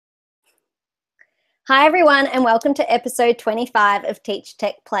Hi everyone and welcome to episode 25 of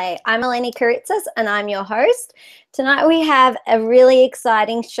TeachTechPlay. I'm Eleni Kyritsis and I'm your host. Tonight we have a really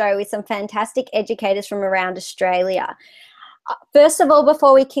exciting show with some fantastic educators from around Australia. First of all,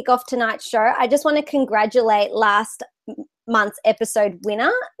 before we kick off tonight's show, I just want to congratulate last month's episode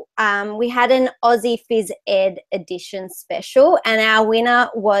winner. We had an Aussie Phys Ed edition special and our winner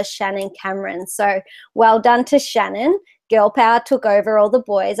was Shannon Cameron. So well done to Shannon. Girl Power took over all the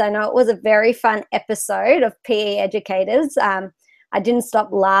boys. I know it was a very fun episode of PE educators. I didn't stop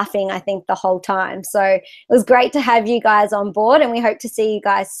laughing, I think, the whole time. So it was great to have you guys on board and we hope to see you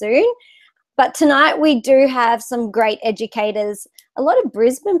guys soon. But tonight we do have some great educators, a lot of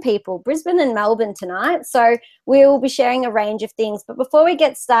Brisbane people, Brisbane and Melbourne tonight. So we will be sharing a range of things. But before we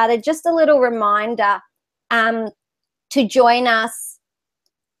get started, just a little reminder to join us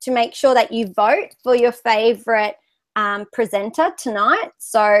to make sure that you vote for your favourite presenter tonight.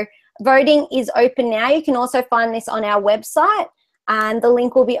 So voting is open now. You can also find this on our website and the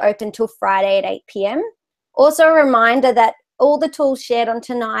link will be open till Friday at 8 p.m. Also a reminder that all the tools shared on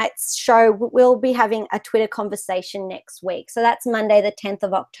tonight's show will be having a Twitter conversation next week. So that's Monday the 10th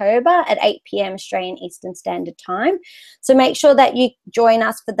of October at 8 p.m. Australian Eastern Standard Time. So make sure that you join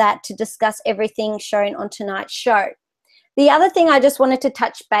us for that to discuss everything shown on tonight's show. The other thing I just wanted to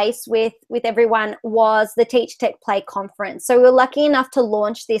touch base with everyone was the TeachTechPlay conference. So we were lucky enough to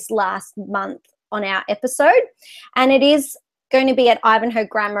launch this last month on our episode, and it is going to be at Ivanhoe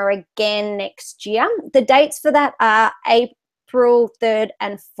Grammar again next year. The dates for that are April 3rd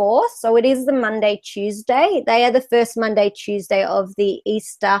and 4th. So it is the Monday, Tuesday. They are the first Monday, Tuesday of the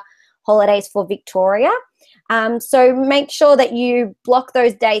Easter holidays for Victoria. So make sure that you block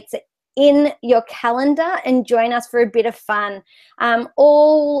those dates in your calendar and join us for a bit of fun.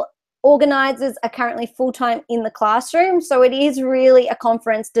 All organisers are currently full-time in the classroom, so it is really a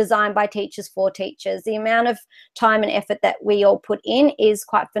conference designed by teachers for teachers. The amount of time and effort that we all put in is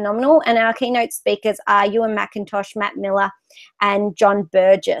quite phenomenal, and our keynote speakers are Ewan McIntosh, Matt Miller and John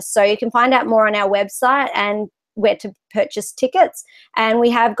Burgess. So you can find out more on our website and where to purchase tickets, and we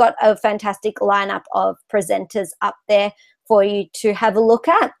have got a fantastic lineup of presenters up there for you to have a look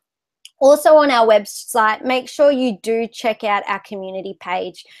at. Also on our website, make sure you do check out our community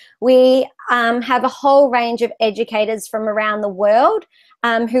page. We have a whole range of educators from around the world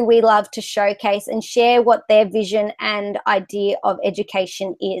who we love to showcase and share what their vision and idea of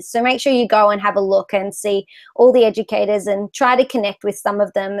education is. So make sure you go and have a look and see all the educators and try to connect with some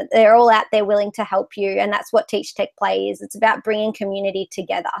of them. They're all out there willing to help you, and that's what TeachTechPlay is. It's about bringing community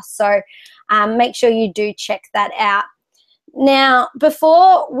together. So make sure you do check that out. Now,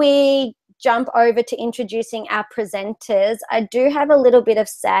 before we jump over to introducing our presenters, I do have a little bit of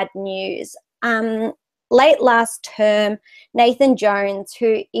sad news. Late last term, Nathan Jones,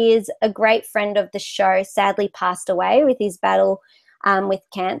 who is a great friend of the show, sadly passed away with his battle with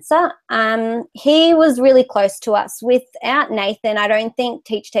cancer. He was really close to us. Without Nathan, I don't think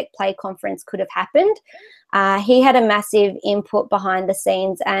TeachTechPlay conference could have happened. He had a massive input behind the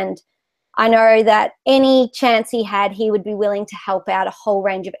scenes, and I know that any chance he had, he would be willing to help out a whole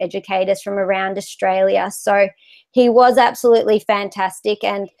range of educators from around Australia. So he was absolutely fantastic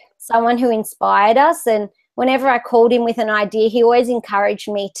and someone who inspired us. And whenever I called him with an idea, he always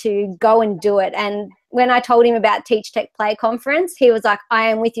encouraged me to go and do it. And when I told him about TeachTechPlay conference, he was like, I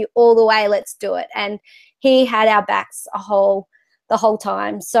am with you all the way, let's do it. And he had our backs the whole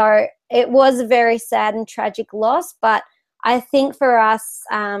time. So it was a very sad and tragic loss, but I think for us,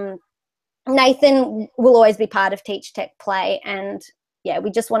 Nathan will always be part of TeachTechPlay, and yeah,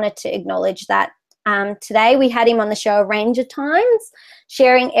 we just wanted to acknowledge that. Today we had him on the show a range of times,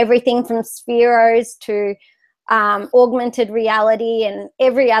 sharing everything from Spheros to augmented reality and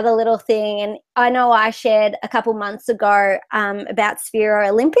every other little thing. And I know I shared a couple months ago about Sphero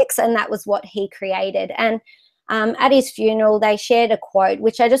Olympics, and that was what he created. And at his funeral, they shared a quote,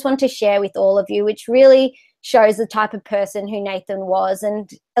 which I just want to share with all of you, which really shows the type of person who Nathan was. And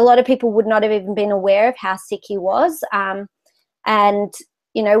a lot of people would not have even been aware of how sick he was. And,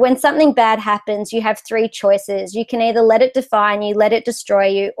 you know, when something bad happens, you have three choices. You can either let it define you, let it destroy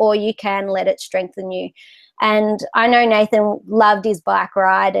you, or you can let it strengthen you. And I know Nathan loved his bike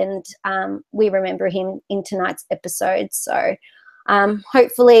ride, and we remember him in tonight's episode. So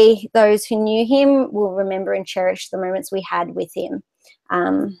hopefully those who knew him will remember and cherish the moments we had with him.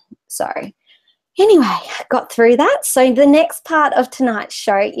 Anyway, got through that. So the next part of tonight's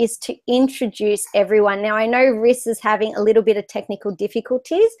show is to introduce everyone. Now, I know Riss is having a little bit of technical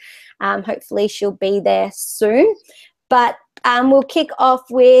difficulties. Hopefully she'll be there soon. But we'll kick off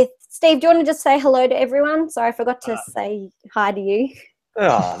with, Steve, do you want to just say hello to everyone? Sorry, I forgot to say hi to you.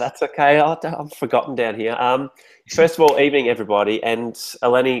 Oh, that's okay. I'm forgotten down here. First of all, evening, everybody. And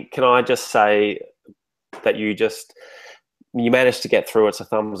Eleni, can I just say that you managed to get through it, so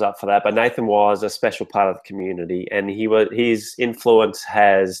thumbs up for that. But Nathan was a special part of the community, and his influence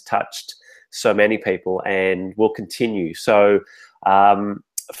has touched so many people and will continue. So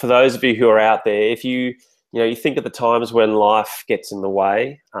for those of you who are out there, if you think of the times when life gets in the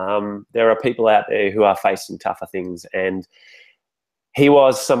way, there are people out there who are facing tougher things, and he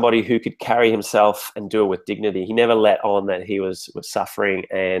was somebody who could carry himself and do it with dignity. He never let on that he was suffering,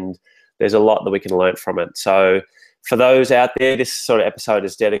 and there's a lot that we can learn from it. So for those out there, this sort of episode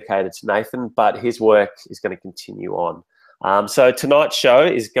is dedicated to Nathan, but his work is going to continue on. So tonight's show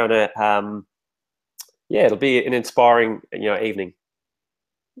is going to, it'll be an inspiring, evening.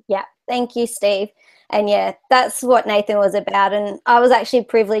 Yeah, thank you, Steve. And yeah, that's what Nathan was about. And I was actually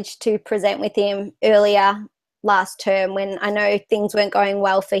privileged to present with him earlier last term when I know things weren't going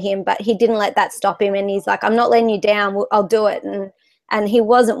well for him, but he didn't let that stop him. And he's like, I'm not letting you down. I'll do it. And he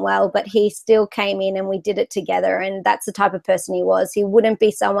wasn't well, but he still came in and we did it together. And that's the type of person he was. He wouldn't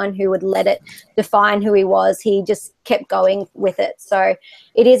be someone who would let it define who he was. He just kept going with it. So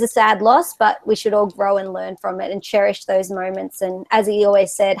it is a sad loss, but we should all grow and learn from it and cherish those moments. And as he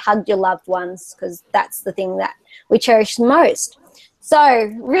always said, hug your loved ones, because that's the thing that we cherish the most.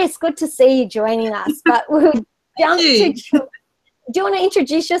 So, Riz, good to see you joining us. But we'll jump to, do you want to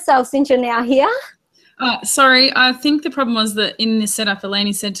introduce yourself since you're now here? Sorry, I think the problem was that in this setup,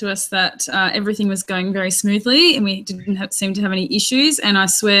 Eleni said to us that everything was going very smoothly and we didn't seem to have any issues. And I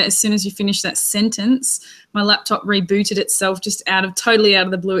swear, as soon as you finished that sentence, my laptop rebooted itself just totally out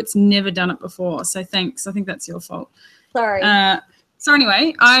of the blue. It's never done it before. So thanks. I think that's your fault. Sorry. So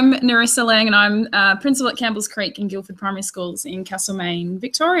anyway, I'm Narissa Leung and I'm principal at Campbell's Creek in Guildford Primary Schools in Castlemaine,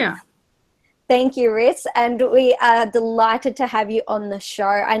 Victoria. Thank you, Riz, and we are delighted to have you on the show.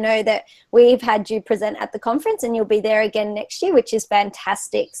 I know that we've had you present at the conference and you'll be there again next year, which is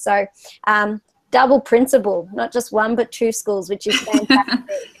fantastic. So double principal, not just one but two schools, which is fantastic.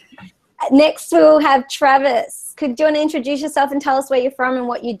 Next we'll have Travis. Do you want to introduce yourself and tell us where you're from and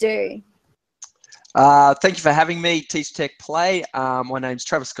what you do? Thank you for having me, TeachTechPlay. My name's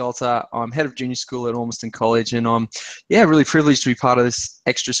Travis Goulter. I'm head of junior school at Ormiston College, and I'm really privileged to be part of this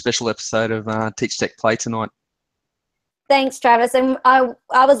extra special episode of TeachTechPlay tonight. Thanks, Travis. And I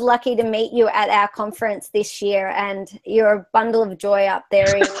was lucky to meet you at our conference this year, and you're a bundle of joy up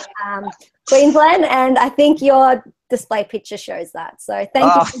there in Queensland, and I think your display picture shows that. So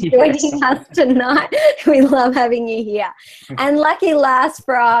thank you for joining us tonight. We love having you here. And lucky last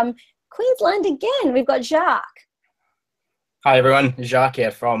from Queensland again, we've got Jacques. Hi everyone, Jacques here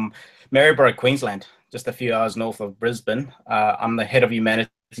from Maryborough, Queensland, just a few hours north of Brisbane. I'm the head of humanities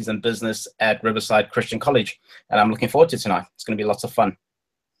and business at Riverside Christian College, and I'm looking forward to tonight. It's going to be lots of fun.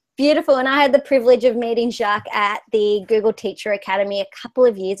 Beautiful. And I had the privilege of meeting Jacques at the Google Teacher Academy a couple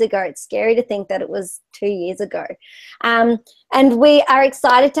of years ago. It's scary to think that it was 2 years ago. And we are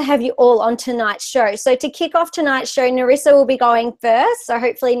excited to have you all on tonight's show. So to kick off tonight's show, Narissa will be going first, so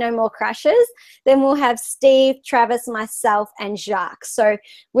hopefully no more crashes. Then we'll have Steve, Travis, myself, and Jacques. So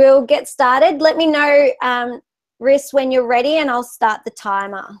we'll get started. Let me know, Riz, when you're ready, and I'll start the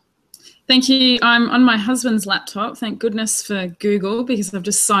timer. Thank you. I'm on my husband's laptop. Thank goodness for Google, because I've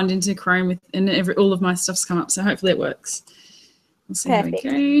just signed into Chrome and all of my stuff's come up. So hopefully it works. We'll see. Perfect.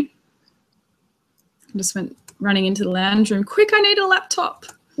 How we go. I just went running into the lounge room. Quick, I need a laptop.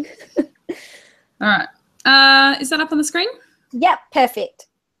 All right. Is that up on the screen? Yep, perfect.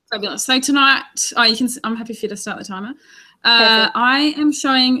 Fabulous. So tonight, I'm happy for you to start the timer. I am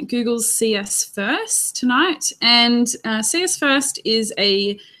showing Google's CS First tonight, and CS First is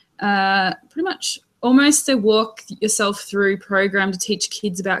a pretty much almost a walk yourself through program to teach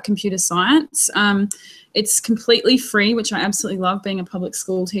kids about computer science. It's completely free, which I absolutely love, being a public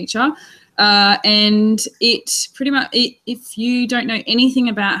school teacher. And it pretty much, if you don't know anything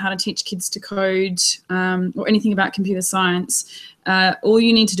about how to teach kids to code or anything about computer science, all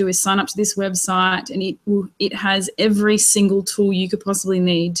you need to do is sign up to this website, and it has every single tool you could possibly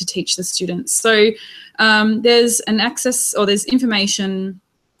need to teach the students. So there's there's information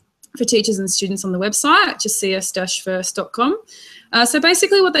for teachers and students on the website, just cs-first.com. So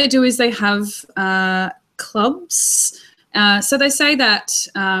basically what they do is they have clubs. So they say that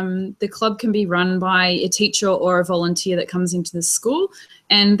the club can be run by a teacher or a volunteer that comes into the school,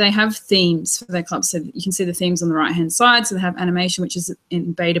 and they have themes for their club. So you can see the themes on the right-hand side. So they have animation, which is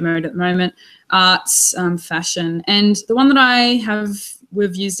in beta mode at the moment, arts, fashion. And the one that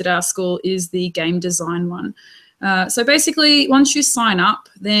we've used at our school is the game design one. So basically, once you sign up,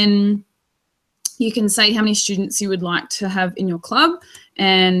 then you can say how many students you would like to have in your club.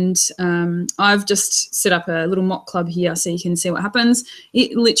 And I've just set up a little mock club here so you can see what happens.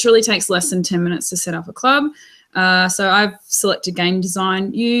 It literally takes less than 10 minutes to set up a club. So I've selected game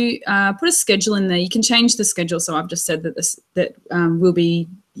design. You put a schedule in there. You can change the schedule. So I've just said that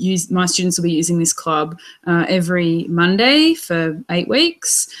my students will be using this club every Monday for 8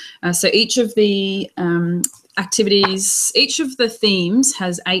 weeks. So each of the activities, each of the themes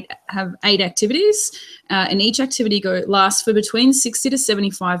have 8 activities, and each activity lasts for between 60 to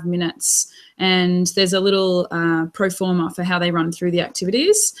 75 minutes. And there's a little pro forma for how they run through the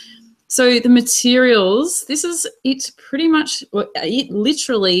activities. So the materials, it pretty much, it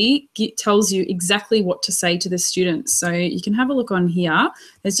literally tells you exactly what to say to the students. So you can have a look on here.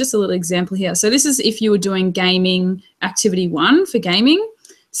 There's just a little example here. So this is if you were doing gaming activity 1 for gaming.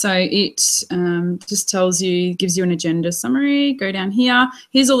 So it just tells you, gives you an agenda summary. Go down here.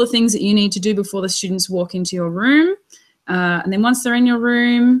 Here's all the things that you need to do before the students walk into your room. And then once they're in your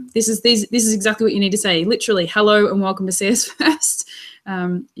room, this is exactly what you need to say. Literally, hello and welcome to CS First.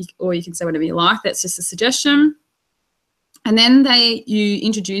 Or you can say whatever you like. That's just a suggestion. And then you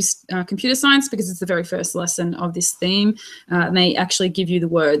introduce computer science because it's the very first lesson of this theme. And they actually give you the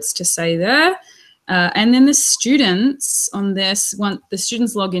words to say there. And then the students the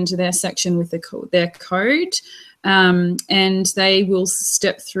students log into their section with their code, and they will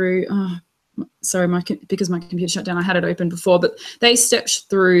step through. Oh, sorry, because my computer shut down, I had it open before, but they step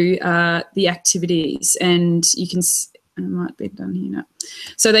through the activities, and you can. It might be done here now.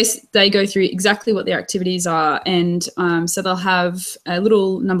 So they go through exactly what their activities are, and so they'll have a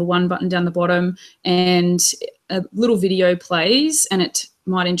little number 1 button down the bottom, and a little video plays, and it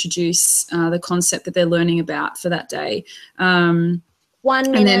might introduce the concept that they're learning about for that day. 1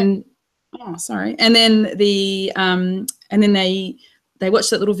 minute. And then, and then they watch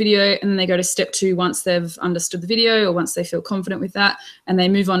that little video, and then they go to step 2 once they've understood the video or once they feel confident with that, and they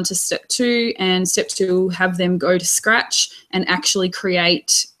move on to step 2, and step 2 will have them go to Scratch and actually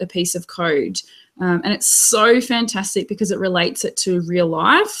create a piece of code. And it's so fantastic because it relates it to real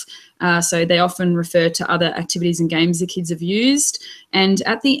life. So they often refer to other activities and games the kids have used. And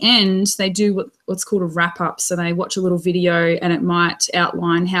at the end, they do what's called a wrap-up. So they watch a little video, and it might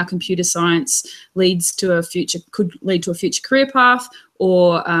outline how computer science could lead to a future career path,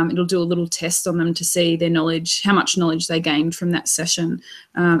 or it'll do a little test on them to see their knowledge, how much knowledge they gained from that session.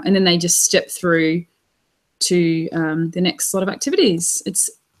 And then they just step through to the next lot of activities.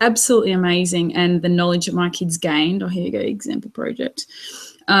 It's absolutely amazing. And the knowledge that my kids gained, here you go, example project,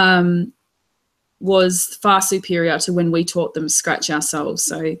 was far superior to when we taught them Scratch ourselves.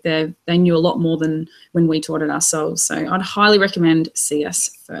 So they knew a lot more than when we taught it ourselves. So I'd highly recommend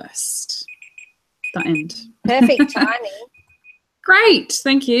CS First. The end. Perfect timing. Great,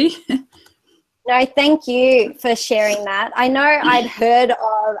 thank you. No, thank you for sharing that. I know I'd heard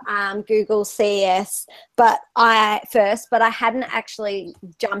of Google CS but I hadn't actually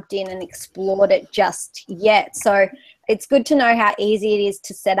jumped in and explored it just yet. So it's good to know how easy it is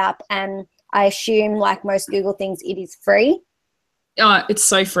to set up, and I assume, like most Google things, it is free. Oh, it's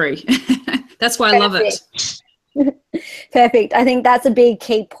so free. That's why I love it. Perfect. I think that's a big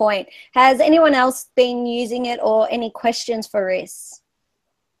key point. Has anyone else been using it, or any questions for Riss?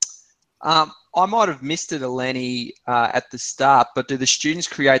 I might have missed it, Eleni, at the start, but do the students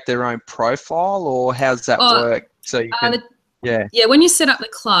create their own profile, or how does that work? So you can, yeah, when you set up the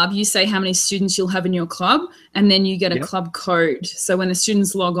club, you say how many students you'll have in your club, and then you get a club code. So when the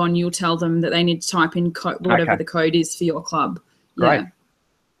students log on, you'll tell them that they need to type in whatever the code is for your club. Great. Yeah.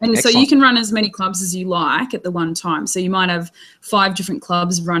 And so you can run as many clubs as you like at the one time. So you might have 5 different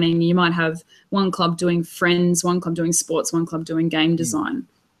clubs running. You might have one club doing friends, one club doing sports, one club doing game design.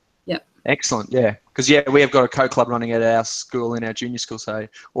 Yep. Excellent, yeah. Because, we have got a co-club running at our school, in our junior school, so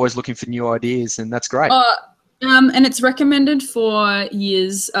always looking for new ideas, and that's great. And it's recommended for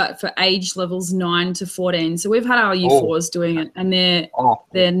for age levels 9 to 14. So we've had our year 4s doing it, and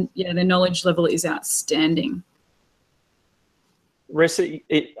their knowledge level is outstanding. Narissa,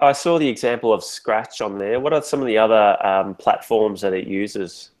 I saw the example of Scratch on there. What are some of the other platforms that it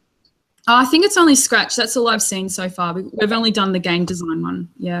uses? I think it's only Scratch. That's all I've seen so far. We've only done the game design one.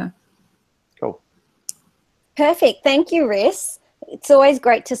 Yeah. Cool. Perfect. Thank you, Riss. It's always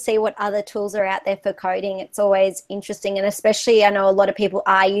great to see what other tools are out there for coding. It's always interesting, and especially I know a lot of people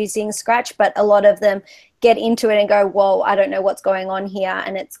are using Scratch, but a lot of them get into it and go, whoa, I don't know what's going on here,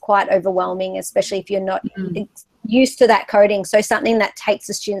 and it's quite overwhelming, especially if you're not used to that coding. So something that takes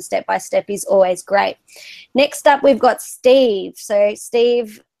a student step by step is always great. Next up, we've got Steve. So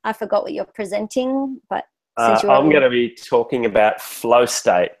Steve, I forgot what you're presenting, but since I'm going to be talking about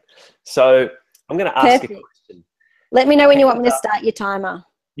Flowstate. So I'm going to ask Perfect. a question. Let me know when you want me to start your timer.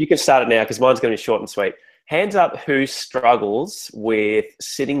 You can start it now because mine's going to be short and sweet. Hands up who struggles with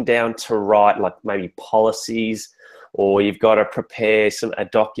sitting down to write, like maybe policies, or you've got to prepare a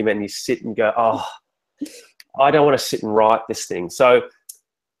document and you sit and go, oh, I don't want to sit and write this thing. So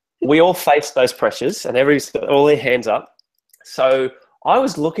we all face those pressures and all their hands up. So I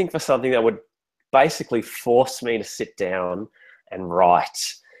was looking for something that would basically force me to sit down and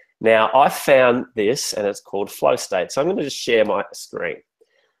write. Now I found this and it's called Flowstate. So I'm going to just share my screen.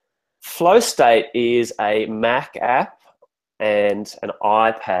 Flowstate is a Mac app and an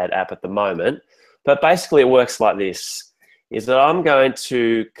iPad app at the moment, but basically it works like this, is that I'm going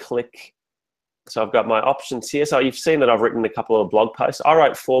to click, so I've got my options here. So you've seen that I've written a couple of blog posts. I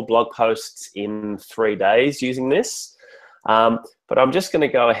wrote 4 blog posts in 3 days using this, but I'm just going to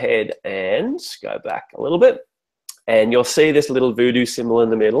go ahead and go back a little bit, and you'll see this little voodoo symbol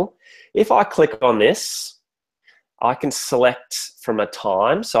in the middle. If I click on this, I can select from a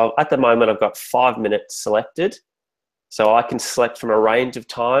time. So at the moment, I've got 5 minutes selected. So I can select from a range of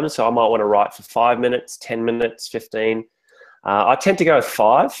times. So I might want to write for 5 minutes, 10 minutes, 15. I tend to go with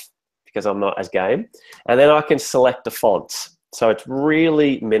 5 because I'm not as game. And then I can select a font. So it's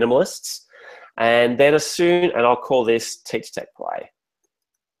really minimalist. And then and I'll call this TeachTechPlay.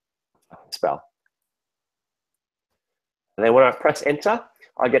 Spell. And then when I press enter,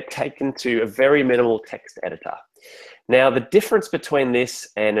 I get taken to a very minimal text editor. Now, the difference between this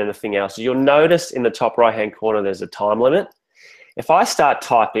and anything else, you'll notice in the top right-hand corner, there's a time limit. If I start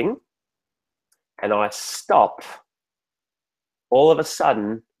typing and I stop, all of a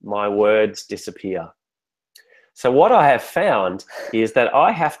sudden, my words disappear. So what I have found is that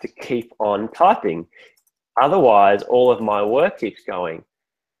I have to keep on typing. Otherwise, all of my work keeps going.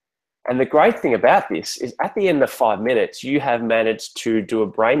 And the great thing about this is at the end of 5 minutes, you have managed to do a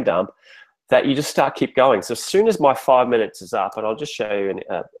brain dump that you just keep going. So as soon as my 5 minutes is up, and I'll just show you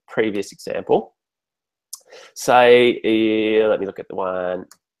a previous example. Say, let me look at the one,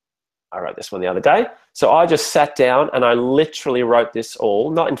 I wrote this one the other day. So I just sat down and I literally wrote this all,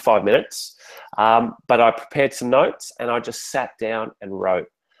 not in 5 minutes, but I prepared some notes and I just sat down and wrote.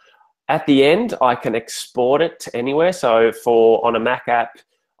 At the end, I can export it to anywhere. So on a Mac app,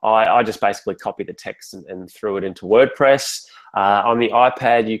 I just basically copied the text and threw it into WordPress. On the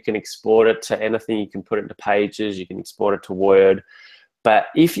iPad, you can export it to anything. You can put it into Pages. You can export it to Word. But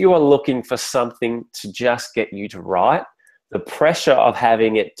if you are looking for something to just get you to write, the pressure of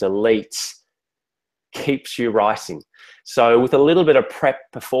having it delete keeps you writing. So with a little bit of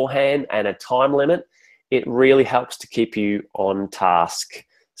prep beforehand and a time limit, it really helps to keep you on task.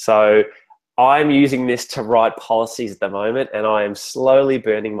 So I'm using this to write policies at the moment, and I am slowly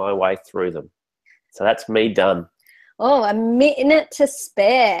burning my way through them. So that's me done. Oh, a minute to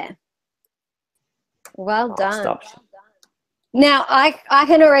spare. Well done. Stop. Now, I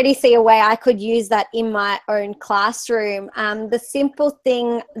can already see a way I could use that in my own classroom. The simple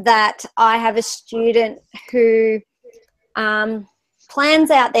thing that I have a student who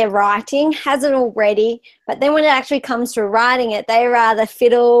plans out their writing, has it all ready, but then when it actually comes to writing it, they rather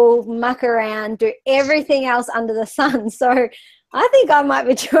fiddle, muck around, do everything else under the sun. So I think I might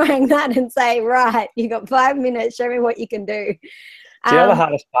be trying that and say, right, you got 5 minutes, show me what you can do. The other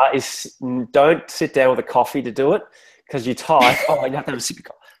hardest part is don't sit down with a coffee to do it, because you type, oh, I have to have a sip of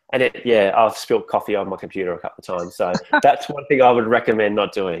coffee. And I've spilled coffee on my computer a couple of times. So that's one thing I would recommend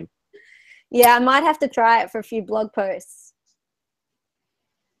not doing. Yeah, I might have to try it for a few blog posts.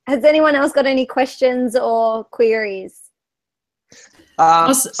 Has anyone else got any questions or queries? I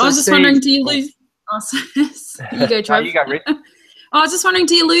was just wondering, do you lose? Oh, you go, Trev. You go, Rick. I was just wondering,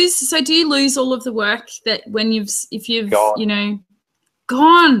 do you lose all of the work that if you've gone.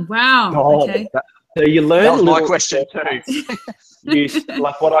 Gone? Wow. Gone. Okay. So you learn. That was my question too.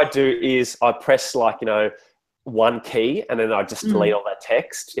 Like what I do is I press one key and then I just delete all that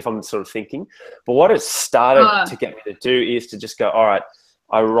text if I'm sort of thinking. But what it started to get me to do is to just go, all right,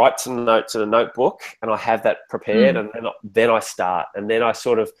 I write some notes in a notebook and I have that prepared, and then I start, and then I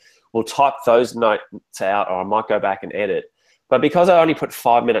sort of will type those notes out, or I might go back and edit. But because I only put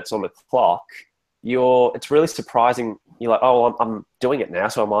 5 minutes on the clock, it's really surprising. You're like, oh, I'm doing it now,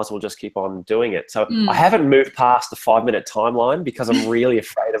 so I might as well just keep on doing it. So I haven't moved past the 5 minute timeline because I'm really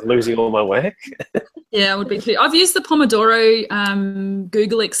afraid of losing all my work. Yeah, it would be clear. I've used the Pomodoro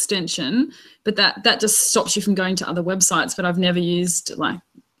Google extension, but that just stops you from going to other websites. But I've never used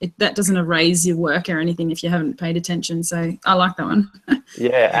that doesn't erase your work or anything if you haven't paid attention. So I like that one.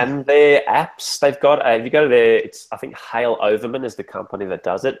 Yeah, and their apps, they've got, if you go to I think Hale Overman is the company that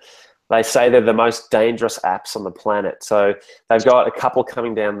does it. They say they're the most dangerous apps on the planet. So they've got a couple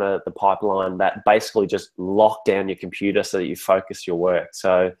coming down the pipeline that basically just lock down your computer so that you focus your work.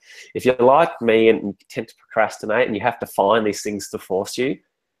 So if you're like me and you tend to procrastinate and you have to find these things to force you,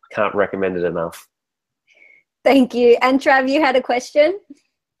 I can't recommend it enough. Thank you. And Trav, you had a question?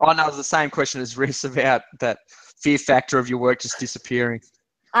 Oh, no, it was the same question as Rhys about that fear factor of your work just disappearing.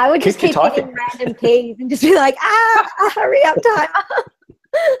 I would just keep hitting random keys and just be like, hurry up,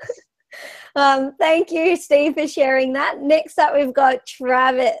 timer. Thank you, Steve, for sharing that. Next up, we've got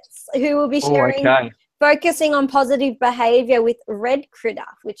Travis, who will be sharing focusing on positive behaviour with RedCritter,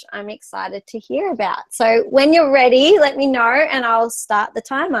 which I'm excited to hear about. So when you're ready, let me know and I'll start the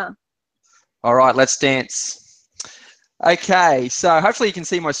timer. All right, let's dance. Okay, so hopefully you can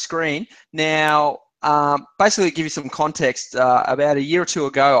see my screen. Now, basically to give you some context, about a year or two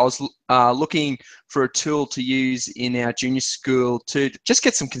ago, I was looking for a tool to use in our junior school to just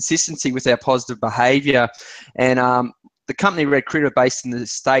get some consistency with our positive behaviour. And the company RedCritter, based in the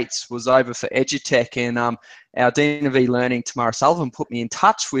States, was over for EduTech, and our Dean of E-Learning, Tamara Sullivan, put me in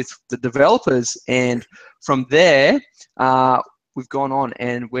touch with the developers. And from there, we've gone on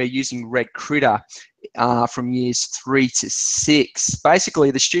and we're using RedCritter from years 3 to 6.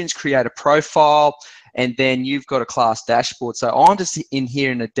 Basically, the students create a profile and then you've got a class dashboard. So I'm just in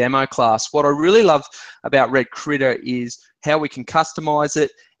here in a demo class. What I really love about RedCritter is how we can customize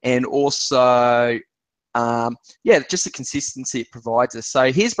it, and also, yeah, just the consistency it provides us.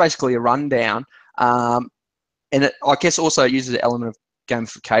 So here's basically a rundown, and I guess also it uses an element of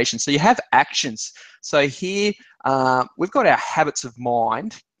gamification. So you have actions. So here we've got our habits of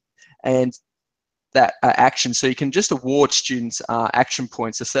mind and that action. So you can just award students action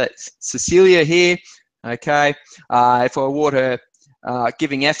points. So Cecilia here, okay, if I award her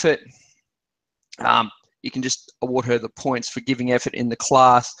giving effort, you can just award her the points for giving effort in the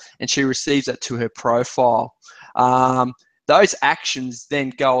class, and she receives that to her profile. Those actions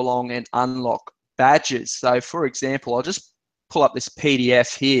then go along and unlock badges. So for example, I'll just pull up this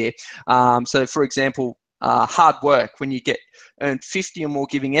PDF here. So for example, hard work, when you earn 50 or more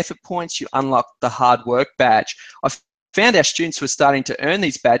giving effort points, you unlock the hard work badge. I've found our students were starting to earn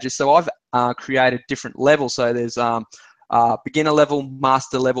these badges, so I've created different levels. So there's beginner level,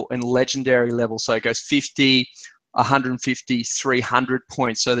 master level, and legendary level. So it goes 50, 150, 300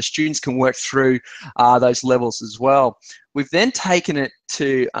 points. So the students can work through those levels as well. We've then taken it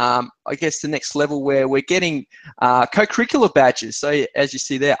to, I guess, the next level where we're getting co-curricular badges. So as you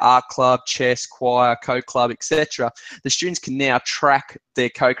see there, art club, chess, choir, co-club, etc. The students can now track their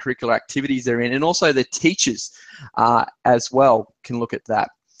co-curricular activities they're in, and also the teachers as well can look at that.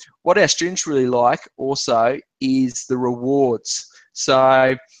 What our students really like also is the rewards.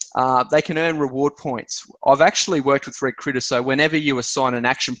 So they can earn reward points. I've actually worked with RedCritter, so whenever you assign an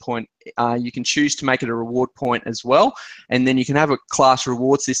action point, you can choose to make it a reward point as well, and then you can have a class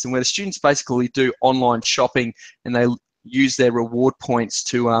reward system where the students basically do online shopping and they use their reward points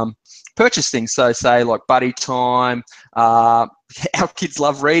to purchase things. So say like buddy time, our kids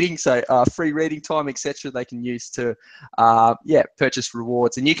love reading, so free reading time, etc. they can use to yeah, purchase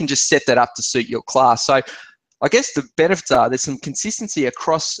rewards, and you can just set that up to suit your class. So I guess the benefits are there's some consistency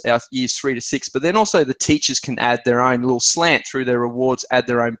across our years 3 to 6, but then also the teachers can add their own little slant through their rewards, add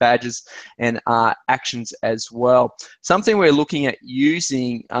their own badges and actions as well. Something we're looking at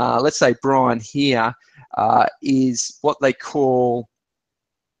using, let's say Brian here, is what they call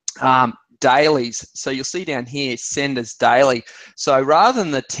dailies. So you'll see down here, send as daily. So rather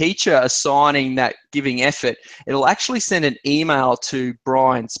than the teacher assigning that giving effort, it'll actually send an email to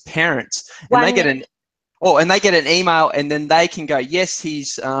Brian's parents, and they get an email, and then they can go, yes,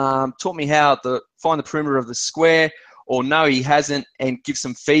 he's taught me how to find the perimeter of the square, or no, he hasn't, and give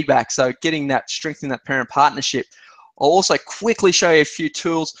some feedback. So getting that, strengthening that parent partnership. I'll also quickly show you a few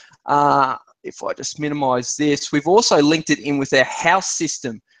tools. If I just minimize this, we've also linked it in with our house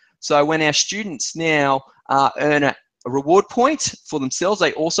system. So when our students now earn a reward point for themselves,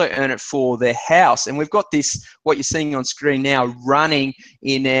 they also earn it for their house. And we've got this, what you're seeing on screen now, running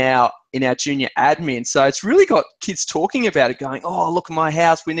in our junior admin. So it's really got kids talking about it, going, oh, look at my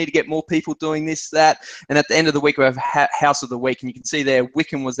house, we need to get more people doing this, that. And at the end of the week, we have house of the week. And you can see there,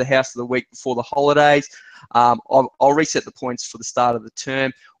 Wickham was the house of the week before the holidays. I'll reset the points for the start of the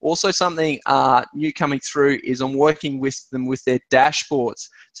term. Also, something new coming through is I'm working with them with their dashboards.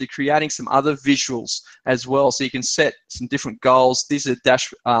 So creating some other visuals as well. So you can set some different goals. These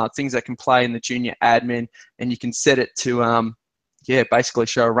are things that can play in the junior admin, and you can set it to, yeah, basically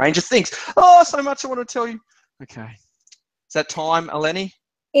show a range of things. Oh, so much I want to tell you. Okay. Is that time, Eleni?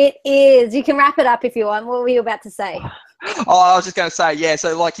 It is. You can wrap it up if you want. What were you about to say? Oh, I was just going to say, yeah.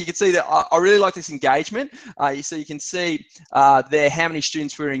 So, like, you can see that I really like this engagement. So you can see there how many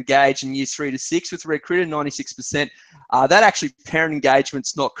students were engaged in years 3 to 6 with RedCritter, 96%. That actually parent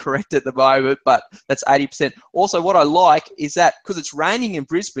engagement's not correct at the moment, but that's 80%. Also, what I like is that because it's raining in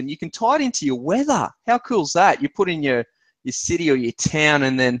Brisbane, you can tie it into your weather. How cool is that? You put in your city or your town,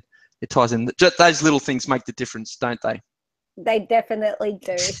 and then it ties in. Just those little things make the difference, don't they? They definitely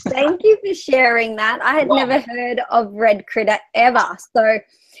do. Thank you for sharing that. I had never heard of RedCritter ever. So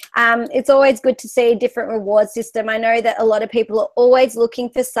it's always good to see a different reward system. I know that a lot of people are always looking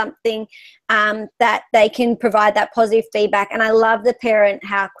for something that they can provide that positive feedback. And I love the parent,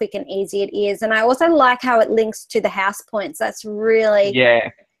 how quick and easy it is. And I also like how it links to the house points. That's really,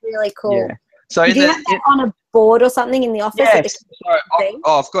 really cool. Yeah. So do you have that on a board or something in the office? Yeah,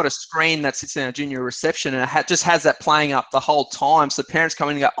 I've got a screen that sits in our junior reception, and it just has that playing up the whole time. So parents come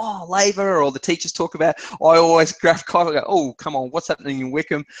in and go, oh, labour, or the teachers talk about it. I always grab copy and go, oh, come on, what's happening in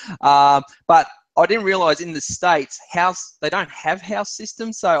Wickham? But I didn't realise in the States, they don't have house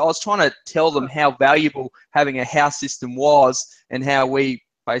systems. So I was trying to tell them how valuable having a house system was and how we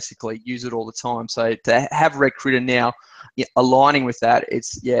basically use it all the time. So to have RedCritter now, aligning with that,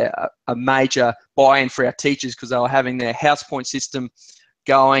 it's a major buy-in for our teachers, because they were having their house point system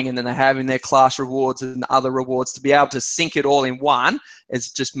going, and then they're having their class rewards and other rewards. To be able to sync it all in one,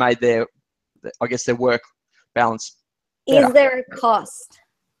 it's just made their work balance better. Is there a cost?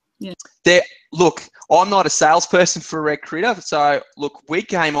 Yeah. Look, I'm not a salesperson for RedCritter, so look, we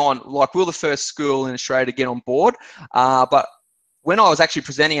came on, like, we're the first school in Australia to get on board, but when I was actually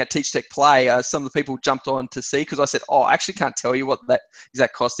presenting at TeachTechPlay, some of the people jumped on to see, because I said, oh, I actually can't tell you what that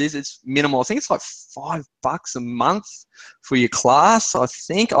exact cost is. It's minimal. I think it's like $5 a month for your class, I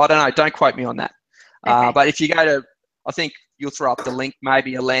think. I don't know. Don't quote me on that. Okay. But if you go to, I think you'll throw up the link,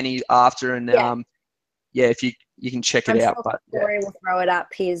 maybe Eleni after, and if you can check it out. Sure, but Corey will throw it up.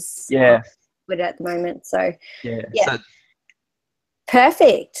 He's with it at the moment. So So,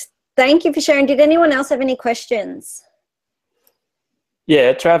 perfect. Thank you for sharing. Did anyone else have any questions?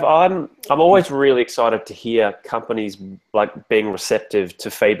 Yeah, Trav, I'm always really excited to hear companies like being receptive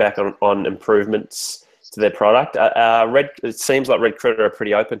to feedback on improvements to their product. It seems like RedCritter are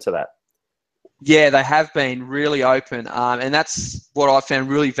pretty open to that. Yeah, they have been really open, and that's what I found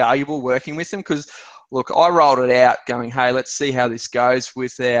really valuable working with them, because look, I rolled it out going, hey, let's see how this goes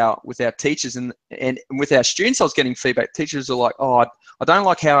with our teachers and with our students. I was getting feedback. Teachers are like, oh, I don't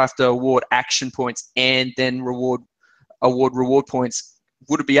like how I have to award action points and then reward points.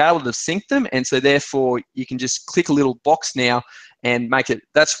 Would it be able to sync them? And so therefore you can just click a little box now and make it.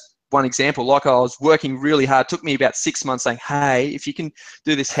 That's one example. Like, I was working really hard. It took me about 6 months saying, hey, if you can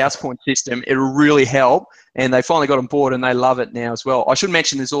do this house point system, it'll really help. And they finally got on board and they love it now as well. I should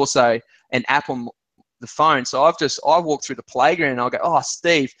mention there's also an app on the phone. So I walk through the playground and I'll go, oh,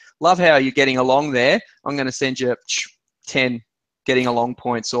 Steve, love how you're getting along there. I'm going to send you 10 getting along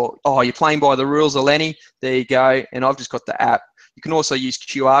points. Or, oh, you're playing by the rules, Eleni. There you go. And I've just got the app. You can also use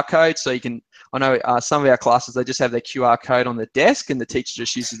QR code. So you can, I know some of our classes, they just have their QR code on the desk and the teacher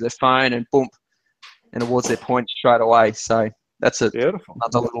just uses their phone and boom, and awards their points straight away. So that's another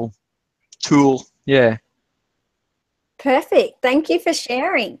little tool. Yeah. Perfect. Thank you for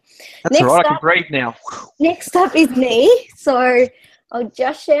sharing. That's all right. I can breathe now. Next up is me. So I'll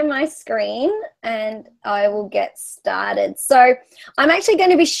just share my screen and I will get started. So I'm actually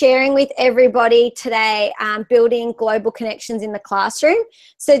going to be sharing with everybody today building global connections in the classroom.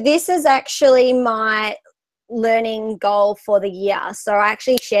 So this is actually my learning goal for the year. So I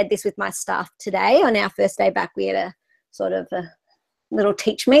actually shared this with my staff today on our first day back. We had a sort of a little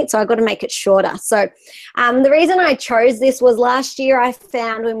teach meet, so I got to make it shorter. So the reason I chose this was last year I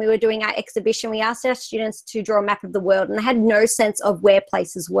found when we were doing our exhibition, we asked our students to draw a map of the world and they had no sense of where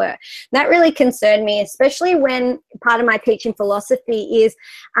places were. That really concerned me, especially when part of my teaching philosophy is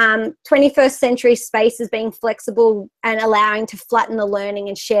 21st century space is being flexible and allowing to flatten the learning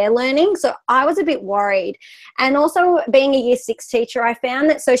and share learning. So I was a bit worried. And also being a year 6 teacher, I found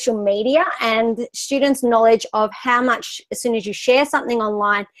that social media and students' knowledge of how much, as soon as you share something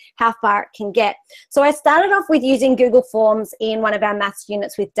online, how far it can get. So I started off with using Google Forms in one of our maths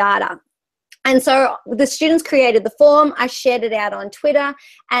units with data. And so the students created the form, I shared it out on Twitter,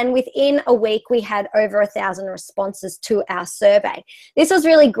 and within a week we had over 1,000 responses to our survey. This was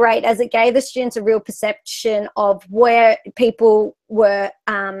really great as it gave the students a real perception of where people were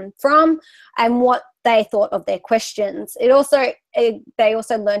from and what they thought of their questions. They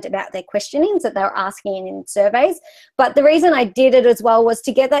also learned about their questionings that they were asking in surveys. But the reason I did it as well was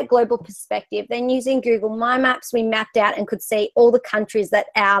to get that global perspective. Then using Google My Maps, we mapped out and could see all the countries that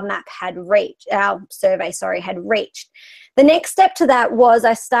our survey had reached. The next step to that was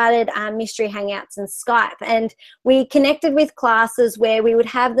I started mystery hangouts and Skype, and we connected with classes where we would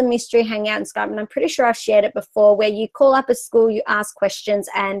have the mystery hangout and Skype, and I'm pretty sure I've shared it before, where you call up a school, you ask questions,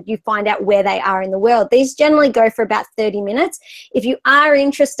 and you find out where they are in the world. These generally go for about 30 minutes. If you are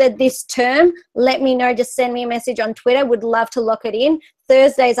interested this term, let me know. Just send me a message on Twitter. Would love to lock it in.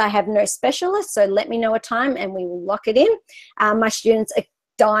 Thursdays I have no specialists, so let me know a time and we will lock it in. My students are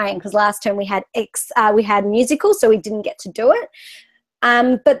dying because last term we had musicals, so we didn't get to do it.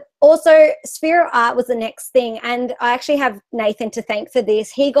 But also Sphero Art was the next thing, and I actually have Nathan to thank for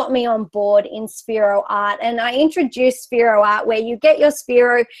this. He got me on board in Sphero Art, and I introduced Sphero Art where you get your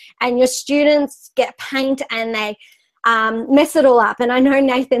Sphero and your students get paint and they mess it all up. And I know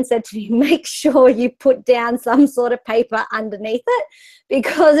Nathan said to me, make sure you put down some sort of paper underneath it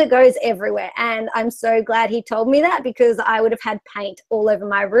because it goes everywhere. And I'm so glad he told me that, because I would have had paint all over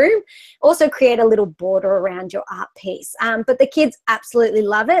my room. Also create a little border around your art piece. But the kids absolutely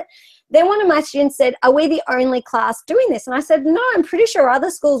love it. Then one of my students said, are we the only class doing this? And I said, no, I'm pretty sure other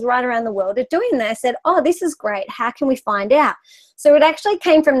schools right around the world are doing this. I said, oh, this is great. How can we find out? So it actually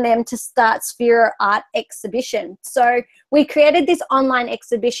came from them to start Sphero Art Exhibition. So we created this online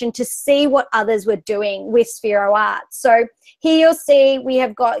exhibition to see what others were doing with Sphero Art. So here you'll see we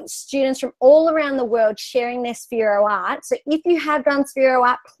have got students from all around the world sharing their Sphero Art. So if you have done Sphero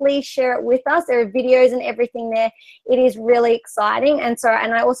Art, please share it with us. There are videos and everything there. It is really exciting. And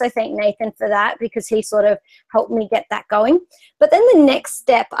I also thank Nathan for that, because he sort of helped me get that going. But then the next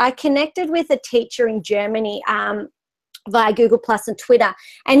step, I connected with a teacher in Germany via Google Plus and Twitter,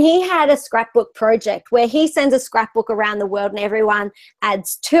 and he had a scrapbook project where he sends a scrapbook around the world and everyone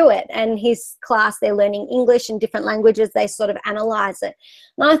adds to it. And his class, they're learning English and different languages, they sort of analyze it.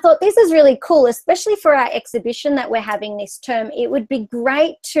 And I thought this is really cool, especially for our exhibition that we're having this term. It would be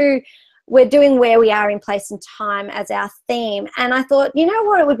great we're doing where we are in place and time as our theme. And I thought, you know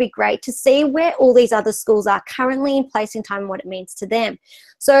what, it would be great to see where all these other schools are currently in place and time and what it means to them.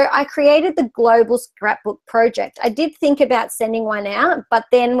 So I created the Global Scrapbook Project. I did think about sending one out, but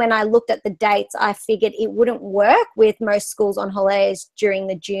then when I looked at the dates, I figured it wouldn't work with most schools on holidays during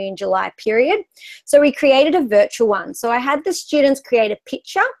the June, July period. So we created a virtual one. So I had the students create a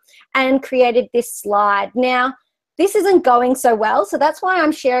picture and created this slide. Now, this isn't going so well, so that's why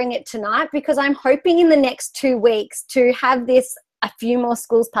I'm sharing it tonight, because I'm hoping in the next 2 weeks to have a few more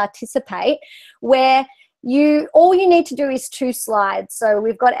schools participate, where all you need to do is 2 slides. So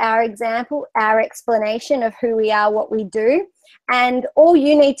we've got our example, our explanation of who we are, what we do, and all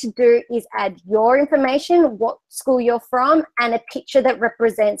you need to do is add your information, what school you're from, and a picture that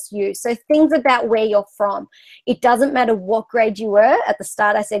represents you. So things about where you're from. It doesn't matter what grade you were. At the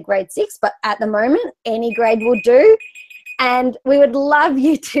start I said grade 6, but at the moment any grade will do. And we would love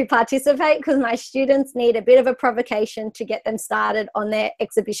you to participate, because my students need a bit of a provocation to get them started on their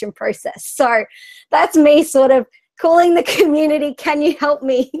exhibition process. So that's me sort of calling the community, can you help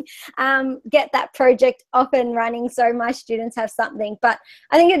me get that project up and running so my students have something. But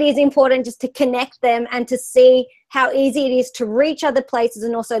I think it is important just to connect them and to see how easy it is to reach other places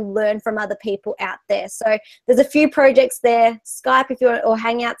and also learn from other people out there. So there's a few projects there, Skype if you want, or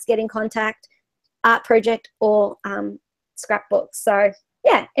Hangouts, get in contact, art project, or scrapbooks. So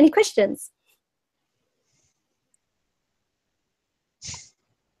yeah, any questions?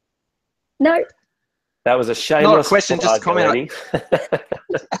 No? That was a shameless Not a question, just a comment.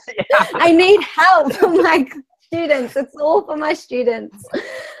 I need help from my students. It's all for my students.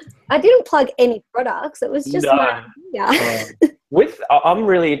 I didn't plug any products. It was just my idea. I'm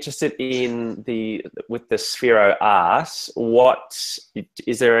really interested in with the Sphero Art.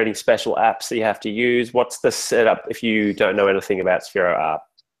 Is there any special apps that you have to use? What's the setup if you don't know anything about Sphero Art?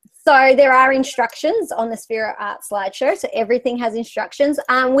 So there are instructions on the Sphero Art slideshow. So everything has instructions.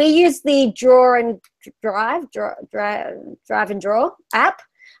 We use the Drive and Draw app.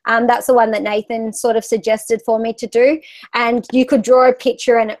 That's the one that Nathan sort of suggested for me to do. And you could draw a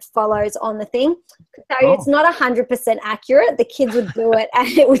picture and it follows on the thing. So it's not 100% accurate. The kids would do it and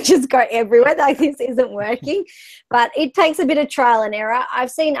it would just go everywhere. Like, this isn't working. But it takes a bit of trial and error. I've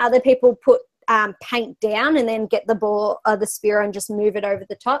seen other people put paint down and then get the ball or the Sphero and just move it over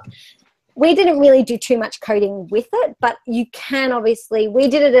the top. We didn't really do too much coding with it, but you can obviously, we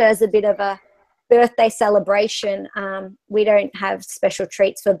did it as a bit of a birthday celebration, we don't have special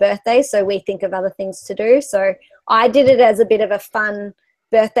treats for birthdays, so we think of other things to do. So I did it as a bit of a fun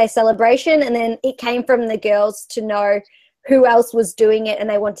birthday celebration, and then it came from the girls to know who else was doing it, and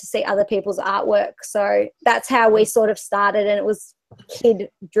they want to see other people's artwork. So that's how we sort of started, and it was kid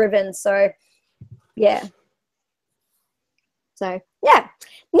driven. So yeah. So yeah,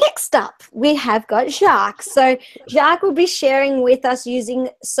 next up we have got Jacques. So Jacques will be sharing with us using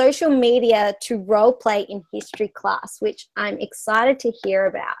social media to role play in history class, which I'm excited to hear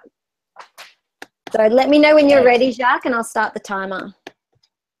about. So let me know when you're ready, Jacques, and I'll start the timer.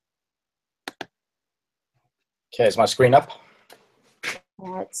 Okay, is my screen up?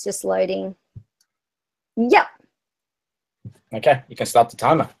 It's just loading. Yep. Okay, you can start the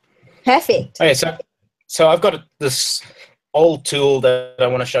timer. Perfect. Okay, so I've got this old tool that I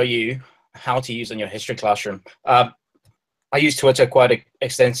want to show you how to use in your history classroom. I use Twitter quite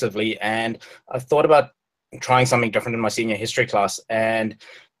extensively, and I thought about trying something different in my senior history class, and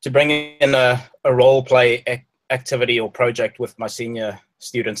to bring in a role play activity or project with my senior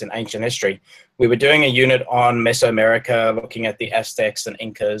students in ancient history. We were doing a unit on Mesoamerica, looking at the Aztecs and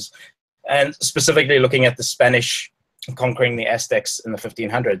Incas, and specifically looking at the Spanish conquering the Aztecs in the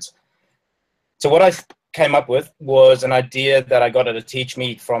 1500s. So what I came up with was an idea that I got at a Teach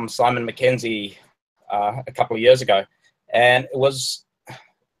Meet from Simon Mackenzie a couple of years ago, and it was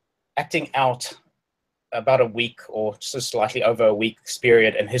acting out about a week or just slightly over a week's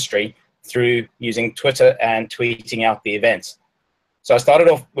period in history through using Twitter and tweeting out the events. So I started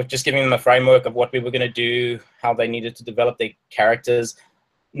off with just giving them a framework of what we were going to do, how they needed to develop their characters.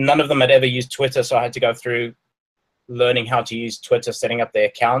 None of them had ever used Twitter, so I had to go through learning how to use Twitter, setting up their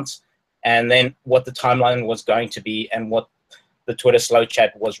accounts, and then what the timeline was going to be and what the Twitter slow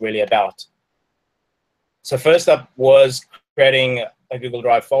chat was really about. So first up was creating a Google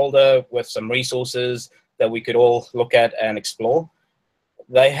Drive folder with some resources that we could all look at and explore.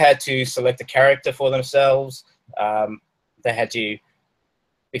 They had to select a character for themselves. They had to,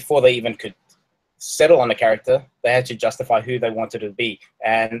 before they even could settle on a character, they had to justify who they wanted to be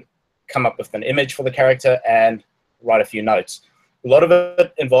and come up with an image for the character and write a few notes. A lot of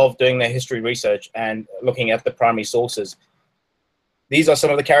it involved doing their history research and looking at the primary sources. These are some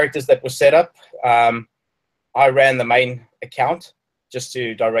of the characters that were set up. I ran the main account just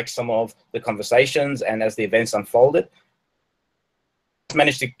to direct some of the conversations and as the events unfolded.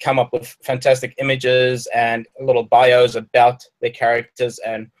 Managed to come up with fantastic images and little bios about their characters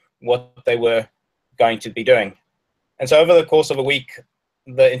and what they were going to be doing. And so over the course of a week,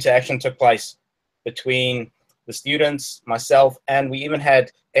 the interaction took place between the students, myself, and we even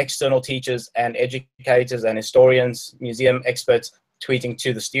had external teachers and educators and historians, museum experts tweeting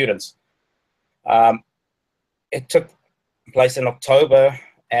to the students. It took place in October,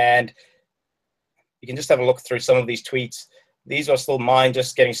 and you can just have a look through some of these tweets. These are still mine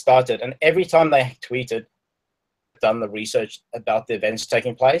just getting started. And every time they tweeted, done the research about the events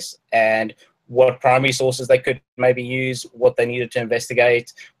taking place and what primary sources they could maybe use, what they needed to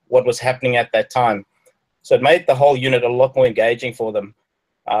investigate, what was happening at that time. So it made the whole unit a lot more engaging for them.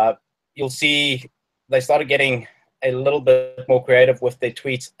 You'll see they started getting a little bit more creative with their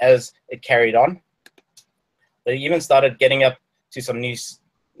tweets as it carried on. They even started getting up to some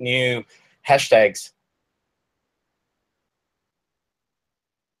new hashtags.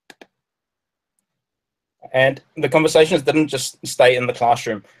 And the conversations didn't just stay in the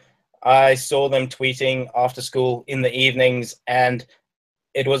classroom. I saw them tweeting after school in the evenings, and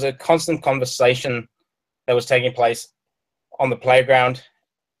it was a constant conversation that was taking place on the playground.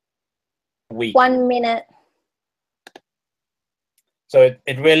 1 minute. So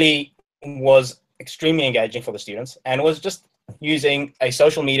it really was extremely engaging for the students, and it was just using a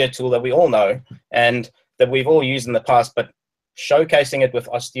social media tool that we all know and that we've all used in the past, but showcasing it with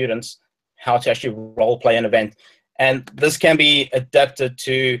our students, how to actually role play an event. And this can be adapted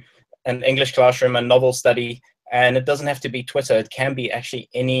to an English classroom, a novel study, and it doesn't have to be Twitter. It can be actually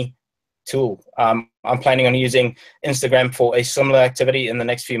any tool. I'm planning on using Instagram for a similar activity in the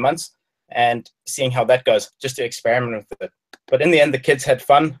next few months and seeing how that goes, just to experiment with it. But in the end, the kids had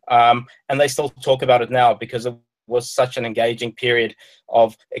fun, and they still talk about it now because it was such an engaging period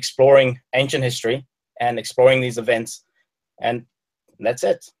of exploring ancient history and exploring these events. And that's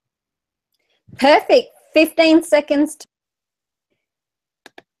it. Perfect. 15 seconds.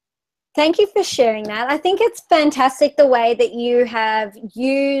 Thank you for sharing that. I think it's fantastic the way that you have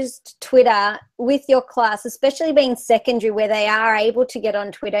used Twitter with your class, especially being secondary, where they are able to get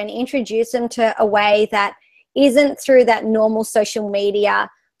on Twitter and introduce them to a way that isn't through that normal social media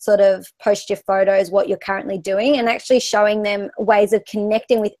sort of post your photos, what you're currently doing, and actually showing them ways of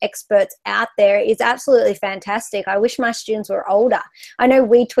connecting with experts out there is absolutely fantastic. I wish my students were older. I know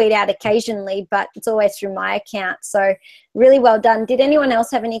we tweet out occasionally, but it's always through my account. So really well done. Did anyone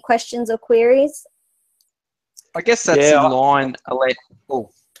else have any questions or queries? I guess that's in line. Oh.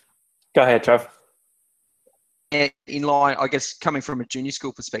 Go ahead, Trav. In line, I guess, coming from a junior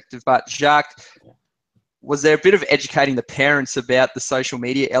school perspective, but Jacques, was there a bit of educating the parents about the social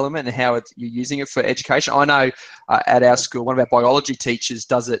media element and how you're using it for education? I know at our school, one of our biology teachers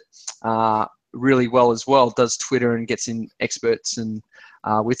does it really well as well, does Twitter and gets in experts and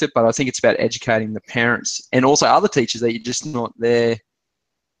with it, but I think it's about educating the parents and also other teachers that you're just not there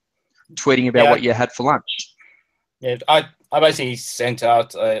tweeting about what you had for lunch. Yeah, I basically sent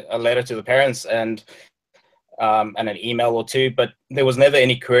out a letter to the parents and an email or two, but there was never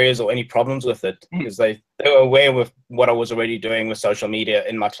any queries or any problems with it because they were aware with what I was already doing with social media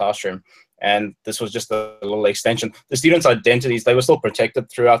in my classroom. And this was just a little extension. The students' identities, they were still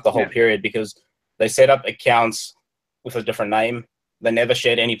protected throughout the whole period because they set up accounts with a different name. They never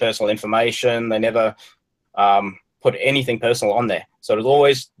shared any personal information. They never put anything personal on there. So it was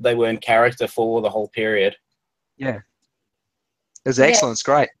always, they were in character for the whole period. Yeah. It was excellent. It's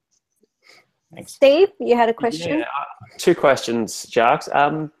great. Thanks. Steve, you had a question? Yeah, 2 questions, Jacques.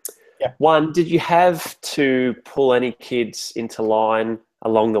 One, did you have to pull any kids into line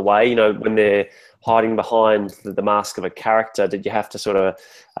along the way? You know, when they're hiding behind the mask of a character, did you have to sort of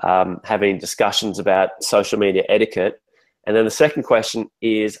have any discussions about social media etiquette? And then the second question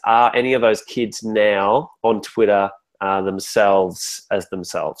is, are any of those kids now on Twitter themselves as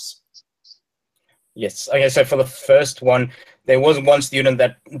themselves? Yes. Okay, so for the first one, there was one student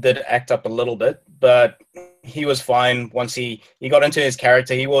that did act up a little bit, but he was fine once he got into his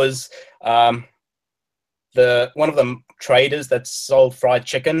character. He was one of the traders that sold fried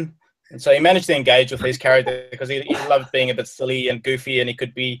chicken. And so he managed to engage with his character because he loved being a bit silly and goofy, and he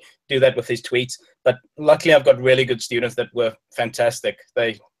could do that with his tweets. But luckily, I've got really good students that were fantastic.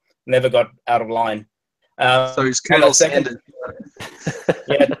 They never got out of line. So he's Colonel Sanders.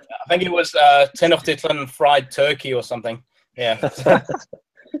 Yeah, I think it was Tenochtitlan fried turkey or something. Yeah.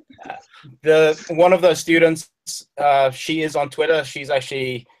 One of those students, she is on Twitter. She's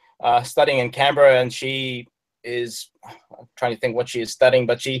actually studying in Canberra, and she is, I'm trying to think what she is studying,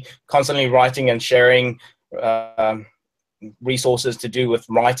 but she constantly writing and sharing resources to do with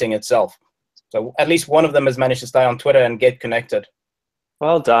writing itself. So at least one of them has managed to stay on Twitter and get connected.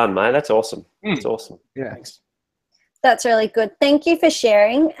 Well done, mate. That's awesome. That's awesome. Yeah. Thanks. That's really good. Thank you for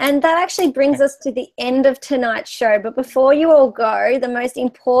sharing. And that actually brings us to the end of tonight's show. But before you all go, the most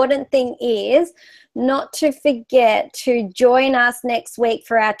important thing is not to forget to join us next week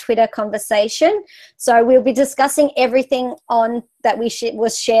for our Twitter conversation. So we'll be discussing everything that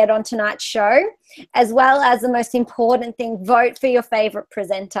was shared on tonight's show, as well as the most important thing, vote for your favorite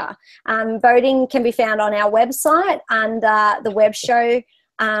presenter. Voting can be found on our website under the web show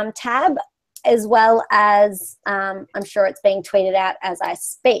tab, as well as I'm sure it's being tweeted out as I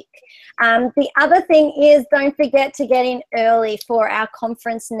speak. The other thing is, don't forget to get in early for our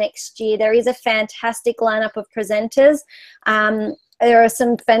conference next year. There is a fantastic lineup of presenters. There are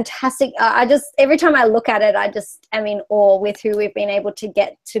some fantastic, every time I look at it, I just am in awe with who we've been able to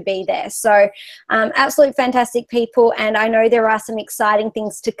get to be there. So absolute fantastic people, and I know there are some exciting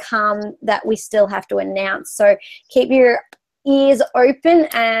things to come that we still have to announce. So keep your ears open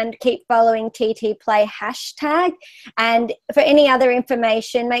and keep following TTPlay hashtag. And for any other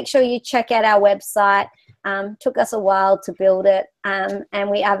information, make sure you check out our website. Took us a while to build it,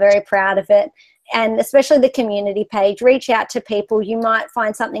 and we are very proud of it. And especially the community page, reach out to people. You might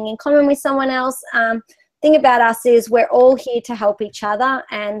find something in common with someone else. Thing about us is we're all here to help each other,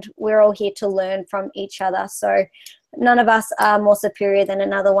 and we're all here to learn from each other. So none of us are more superior than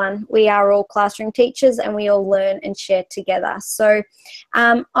another one. We are all classroom teachers, and we all learn and share together. So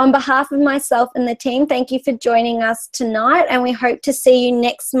on behalf of myself and the team, thank you for joining us tonight, and we hope to see you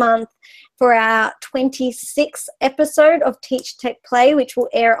next month for our 26th episode of TeachTechPlay, which will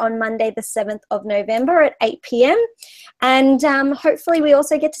air on Monday the 7th of November at 8 p.m. And hopefully we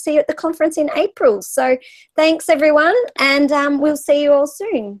also get to see you at the conference in April. So thanks, everyone, and we'll see you all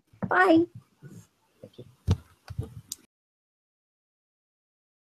soon. Bye.